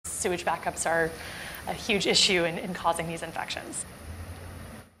sewage backups are a huge issue in causing these infections.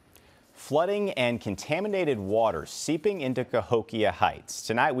 Flooding and contaminated water seeping into Cahokia Heights.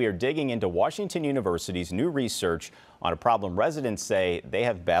 Tonight we are digging into Washington University's new research on a problem residents say they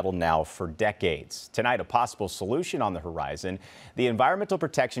have battled now for decades. Tonight, a possible solution on the horizon. The Environmental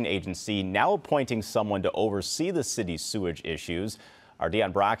Protection Agency now appointing someone to oversee the city's sewage issues. Our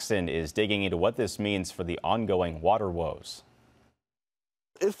Deon Broxton is digging into what this means for the ongoing water woes.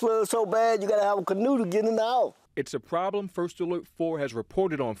 It floods so bad you gotta have a canoe to get in and out. It's a problem First Alert 4 has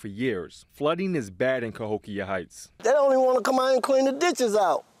reported on for years. Flooding is bad in Cahokia Heights. They don't even want to come out and clean the ditches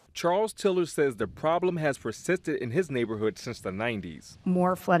out. Charles Tiller says the problem has persisted in his neighborhood since the 90s.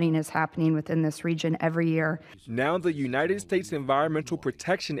 More flooding is happening within this region every year. Now the United States Environmental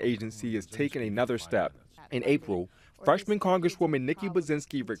Protection Agency is taking another step. In April, freshman Congresswoman Nikki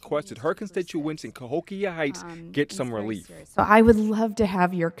Buzinski requested her constituents in Cahokia Heights get some relief. So I would love to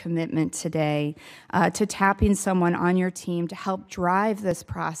have your commitment today to tapping someone on your team to help drive this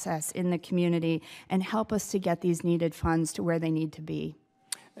process in the community and help us to get these needed funds to where they need to be.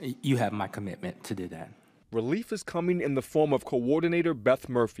 You have my commitment to do that. Relief is coming in the form of Coordinator Beth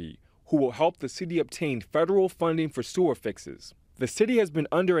Murphy, who will help the city obtain federal funding for sewer fixes. The city has been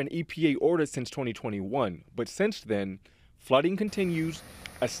under an EPA order since 2021, but since then, flooding continues.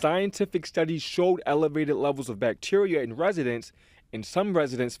 A scientific study showed elevated levels of bacteria in residents, and some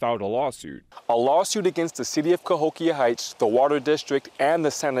residents filed a lawsuit. A lawsuit against the city of Cahokia Heights, the Water District, and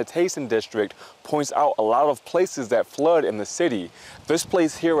the Sanitation District points out a lot of places that flood in the city. This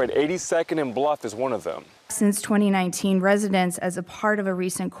place here at 82nd and Bluff is one of them. Since 2019, residents, as a part of a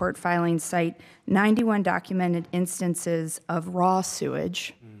recent court filing, cite 91 documented instances of raw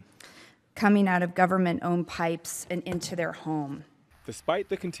sewage coming out of government-owned pipes and into their home. Despite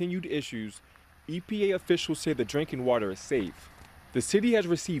the continued issues, EPA officials say the drinking water is safe. The city has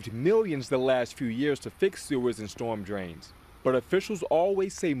received millions the last few years to fix sewers and storm drains, but officials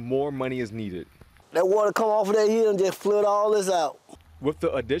always say more money is needed. That water come off of that hill and just flood all this out. With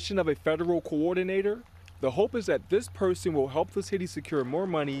the addition of a federal coordinator, the hope is that this person will help the city secure more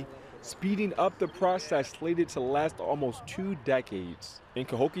money, speeding up the process slated to last almost 2 decades. In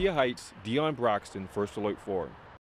Cahokia Heights, Deon Broxton, First Alert 4.